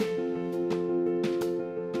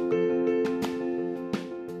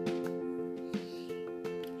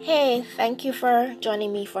Hey, thank you for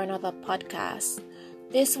joining me for another podcast.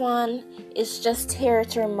 This one is just here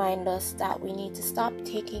to remind us that we need to stop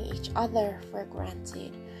taking each other for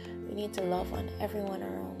granted. We need to love on everyone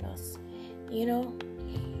around us.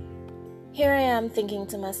 Here I am thinking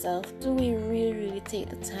to myself, do we really take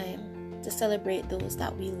the time to celebrate those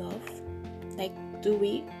that we love? Like, do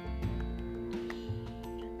we?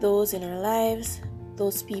 Those in our lives,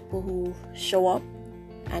 those people who show up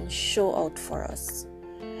and show out for us.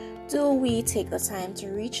 Do we take the time to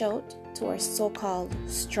reach out to our so-called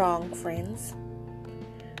strong friends?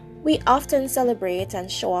 We often celebrate and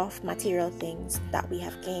show off material things that we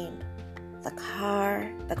have gained. The car,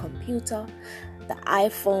 the computer, the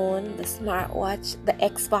iPhone, the smartwatch, the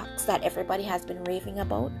Xbox that everybody has been raving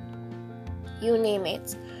about. You name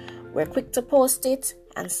it. We're quick to post it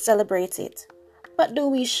and celebrate it. But do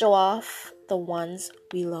we show off the ones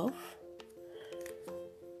we love?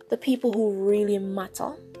 The people who really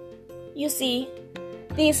matter? You see,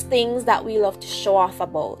 these things that we love to show off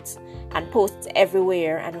about and post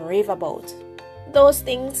everywhere and rave about, those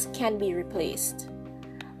things can be replaced.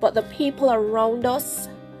 But the people around us,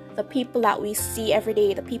 the people that we see every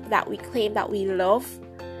day, the people that we claim that we love,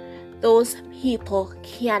 those people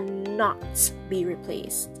cannot be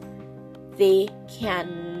replaced. They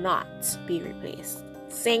cannot be replaced.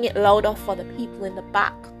 Saying it louder for the people in the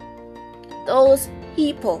back. Those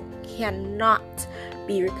people cannot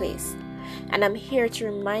be replaced. And I'm here to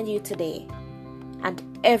remind you today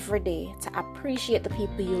and every day to appreciate the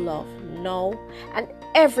people you love now and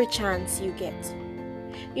every chance you get.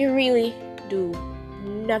 You really do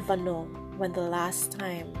never know when the last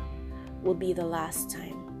time will be the last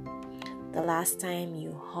time. The last time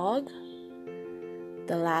you hug,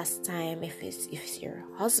 the last time if it's your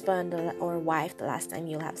husband or wife, the last time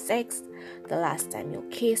you'll have sex, the last time you'll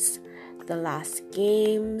kiss, the last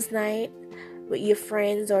games night with your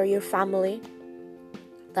friends or your family,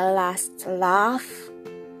 the last laugh,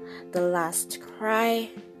 the last cry,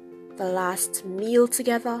 the last meal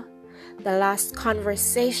together, the last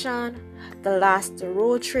conversation, the last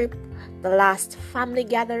road trip, the last family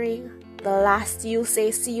gathering, the last you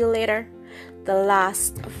say see you later, the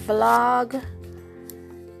last vlog.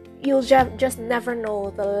 You'll just never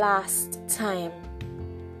know the last time.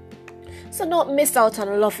 So don't miss out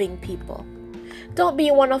on loving people. Don't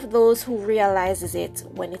be one of those who realizes it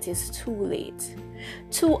when it is too late.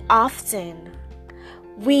 Too often,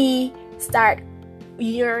 we start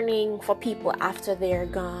yearning for people after they're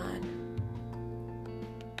gone.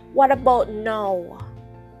 What about now?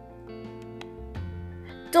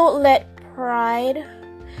 Don't let pride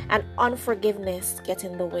and unforgiveness get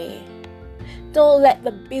in the way. Don't let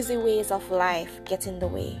the busy ways of life get in the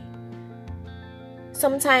way.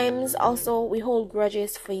 Sometimes also we hold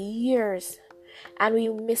grudges for years and we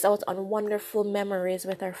miss out on wonderful memories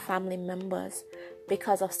with our family members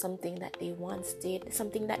because of something that they once did,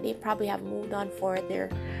 something that they probably have moved on for, they're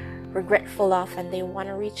regretful of, and they want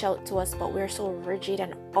to reach out to us, but we're so rigid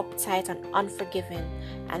and uptight and unforgiving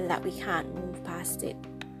and that we can't move past it.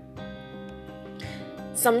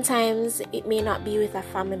 Sometimes it may not be with a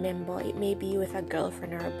family member, it may be with a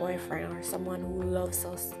girlfriend or a boyfriend or someone who loves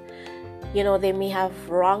us. They may have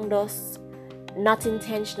wronged us, not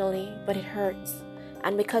intentionally, but it hurts.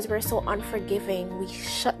 And because we're so unforgiving, we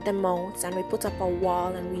shut them out and we put up a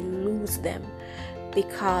wall and we lose them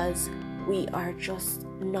because we are just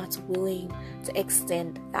not willing to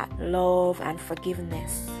extend that love and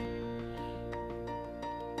forgiveness.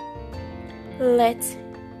 Let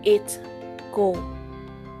it go.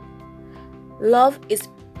 Love is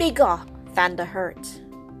bigger than the hurt.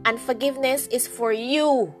 And forgiveness is for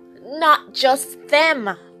you, not just them.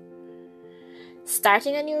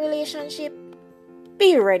 Starting a new relationship,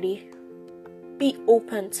 be ready. Be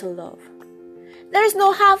open to love. There's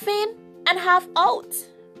no half in and half out.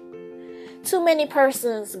 Too many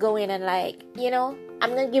persons go in and I'm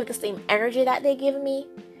going to give the same energy that they give me.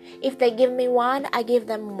 If they give me 1, I give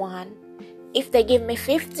them 1. If they give me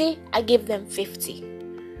 50, I give them 50.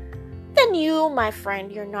 Then you, my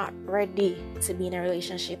friend, you're not ready to be in a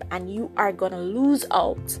relationship and you are going to lose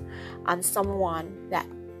out on someone that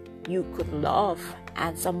you could love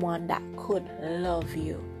and someone that could love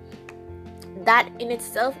you. That in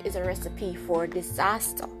itself is a recipe for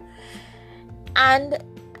disaster. And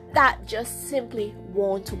that just simply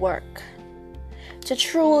won't work. To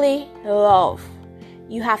truly love,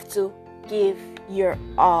 you have to give your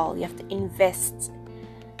all. You have to invest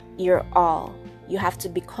your all. You have to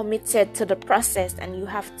be committed to the process and you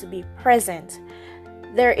have to be present.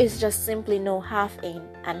 There is just simply no half in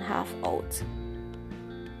and half out.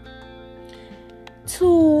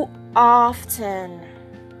 Too often,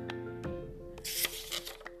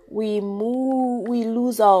 we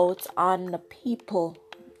lose out on the people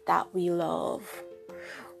that we love.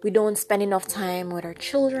 We don't spend enough time with our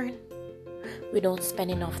children. We don't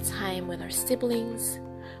spend enough time with our siblings.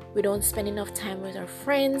 We don't spend enough time with our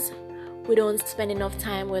friends. We don't spend enough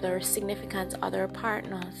time with our significant other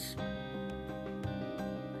partners.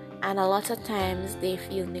 And a lot of times they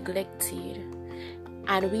feel neglected.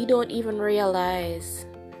 And we don't even realize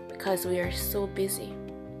because we are so busy.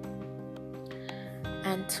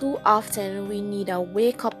 And too often we need a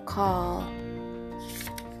wake-up call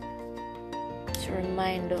to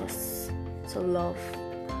remind us to love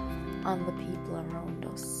on the people around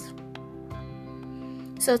us.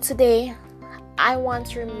 So today, I want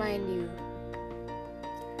to remind you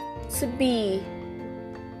to be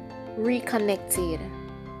reconnected,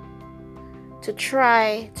 to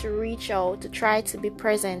try to reach out, to try to be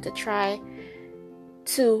present, to try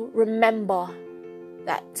to remember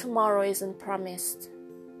that tomorrow isn't promised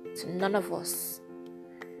to none of us.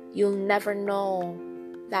 You'll never know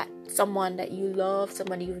that someone that you love,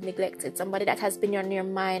 somebody you've neglected, somebody that has been on your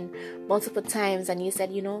mind multiple times and you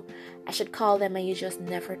said, I should call them, and you just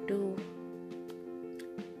never do.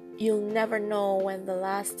 You'll never know when the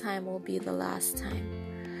last time will be the last time.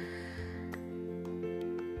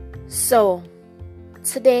 So,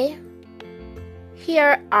 today,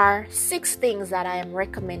 here are 6 things that I am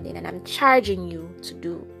recommending and I'm charging you to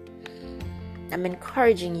do. I'm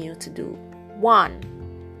encouraging you to do. 1,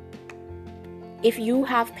 if you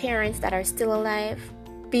have parents that are still alive,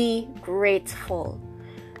 be grateful.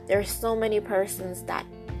 There are so many persons that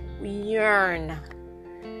yearn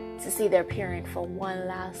to see their parent for one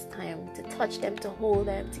last time, to touch them, to hold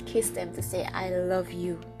them, to kiss them, to say, I love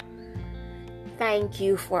you. Thank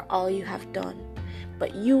you for all you have done.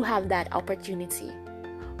 But you have that opportunity.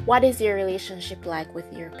 What is your relationship like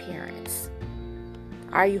with your parents?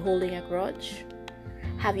 Are you holding a grudge?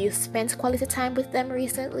 Have you spent quality time with them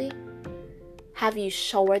recently? Have you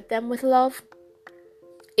showered them with love?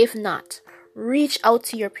 If not, reach out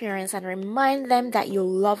to your parents and remind them that you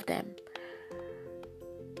love them.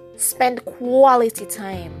 Spend quality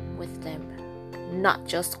time with them, not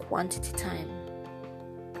just quantity time.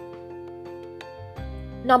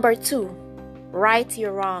 Number 2, right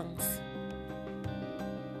your wrongs.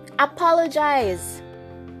 Apologize.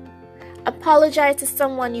 Apologize to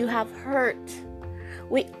someone you have hurt.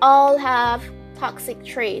 We all have toxic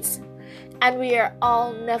traits, and we are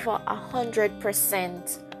all never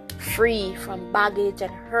 100% free from baggage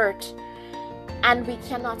and hurt. And we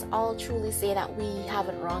cannot all truly say that we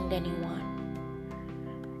haven't wronged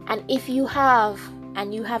anyone. And if you have,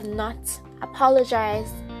 and you have not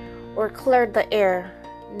apologized or cleared the air,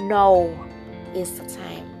 now is the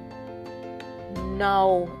time.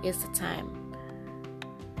 Now is the time.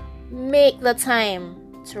 Make the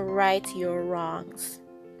time to right your wrongs.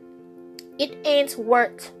 It ain't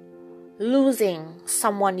worth losing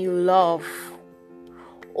someone you love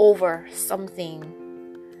over something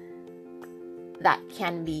that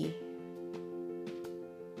can be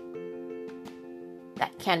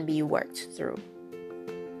worked through.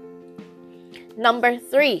 Number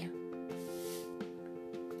 3,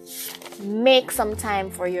 make some time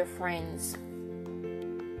for your friends.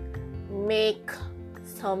 Make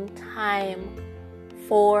some time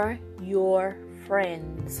for your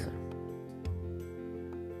friends.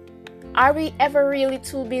 Are we ever really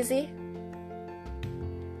too busy?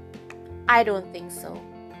 I don't think so.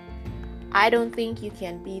 I don't think you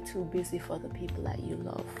can be too busy for the people that you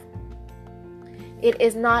love. It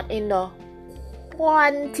is not in the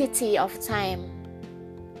quantity of time,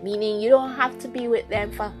 meaning you don't have to be with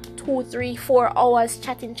them for 2, 3, 4 hours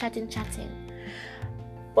chatting,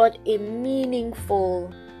 but a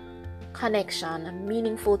meaningful connection, a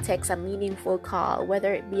meaningful text, a meaningful call,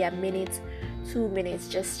 whether it be a minute, 2 minutes,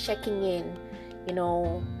 just checking in,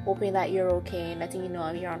 hoping that you're okay, letting you know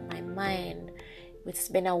you're on my mind. It's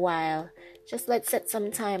been a while. Just let's set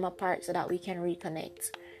some time apart so that we can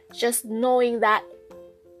reconnect. Just knowing that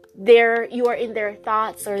you are in their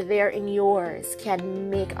thoughts or they're in yours can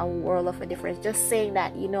make a world of a difference. Just saying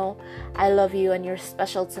that, I love you and you're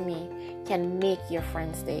special to me can make your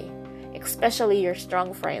friend's day, especially your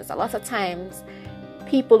strong friends. A lot of times,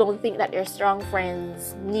 people don't think that their strong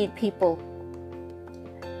friends need people,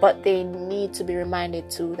 but they need to be reminded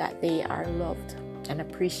too that they are loved and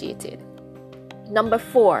appreciated. Number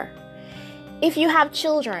 4, if you have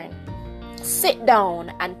children, sit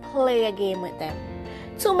down and play a game with them.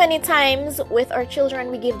 Too many times with our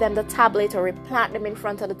children, we give them the tablet or we plant them in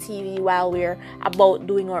front of the TV while we're about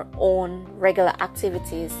doing our own regular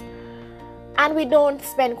activities. And we don't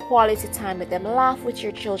spend quality time with them. Laugh with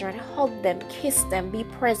your children, hug them, kiss them, be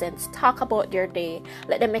present, talk about their day,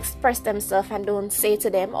 let them express themselves, and don't say to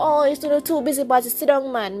them, oh, you're too busy, but sit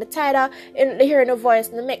down, man. I'm tired of hearing a voice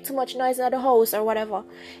and they make too much noise in the house or whatever.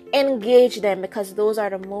 Engage them, because those are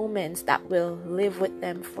the moments that will live with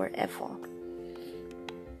them forever.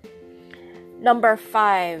 Number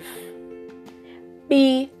 5,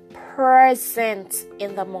 be present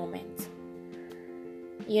in the moment.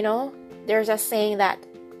 You know, there's a saying that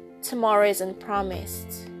tomorrow isn't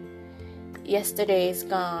promised. Yesterday is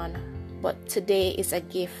gone, but today is a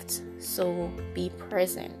gift. So be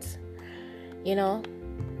present. You know,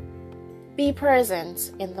 be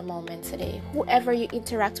present in the moment today. Whoever you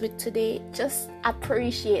interact with today, just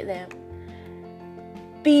appreciate them.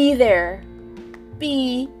 Be there.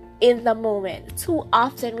 Be in the moment. Too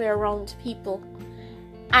often we're around people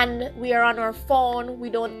and we are on our phone, we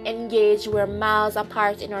don't engage, we're miles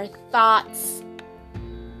apart in our thoughts,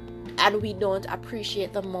 and we don't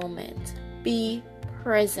appreciate the moment. Be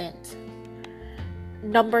present.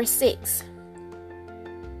 Number 6,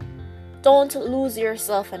 don't lose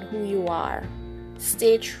yourself and who you are.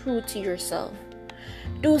 Stay true to yourself.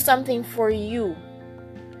 Do something for you,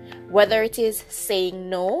 whether it is saying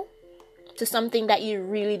no to something that you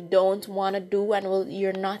really don't want to do and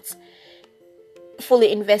you're not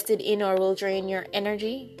fully invested in or will drain your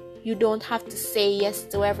energy. You don't have to say yes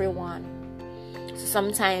to everyone. So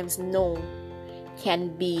sometimes no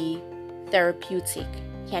can be therapeutic,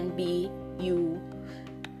 can be you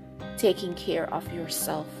taking care of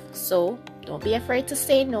yourself. So don't be afraid to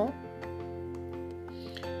say no.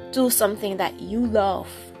 Do something that you love,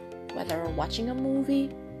 whether watching a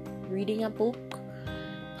movie, reading a book,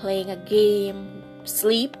 playing a game,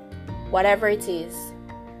 sleep, whatever it is.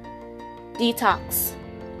 Detox.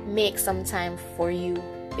 Make some time for you,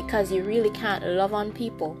 because you really can't love on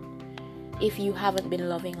people if you haven't been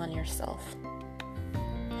loving on yourself.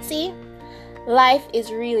 See, life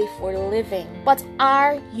is really for living, but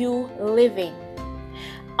are you living?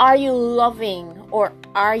 Are you loving, or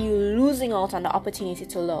are you losing out on the opportunity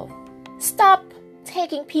to love? Stop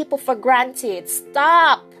taking people for granted.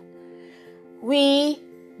 Stop. We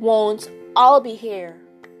won't all be here,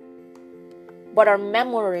 but our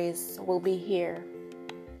memories will be here,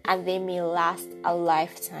 and they may last a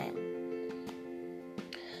lifetime.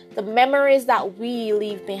 The memories that we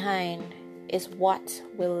leave behind is what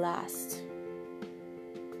will last.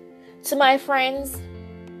 To my friends,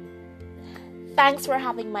 thanks for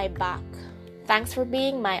having my back. Thanks for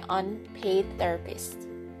being my unpaid therapist.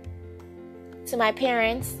 To my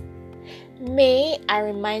parents, may I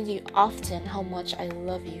remind you often how much I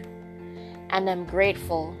love you, and I'm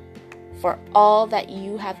grateful for all that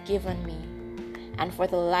you have given me, and for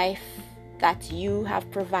the life that you have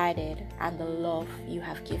provided and the love you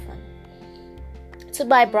have given. To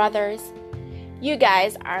my brothers, you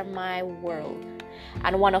guys are my world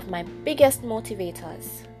and one of my biggest motivators,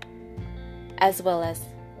 as well as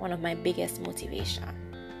one of my biggest motivation.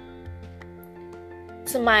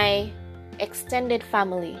 To my extended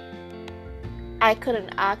family, I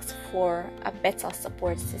couldn't ask for a better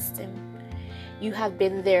support system. You have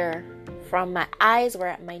been there from my eyes were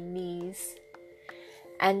at my knees,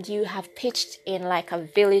 and you have pitched in like a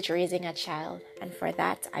village raising a child, and for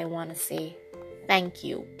that I want to say thank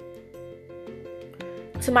you.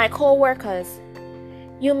 To my co-workers,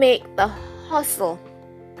 you make the hustle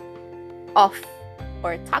of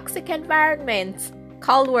our toxic environment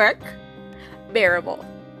called work bearable.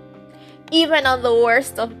 Even on the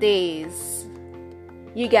worst of days,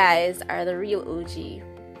 you guys are the real OG.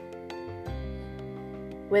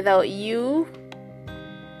 Without you,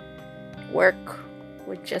 work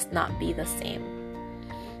would just not be the same.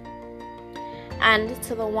 And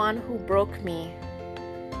to the one who broke me,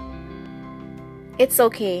 it's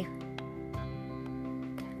okay.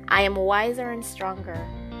 I am wiser and stronger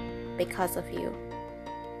because of you.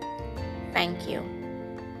 Thank you.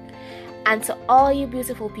 And to all you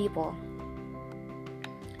beautiful people,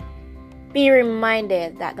 be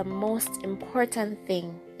reminded that the most important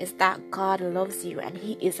thing is that God loves you and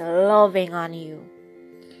He is loving on you.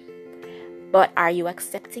 But are you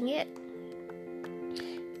accepting it?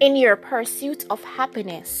 In your pursuit of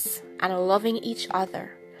happiness and loving each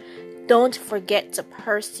other, don't forget to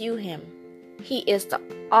pursue Him. He is the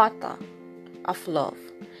author of love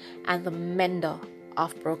and the mender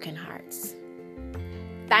of broken hearts.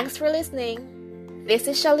 Thanks for listening. This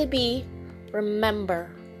is Shelly B. Remember,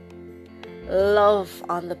 love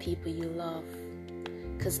on the people you love,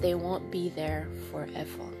 because they won't be there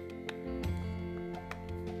forever.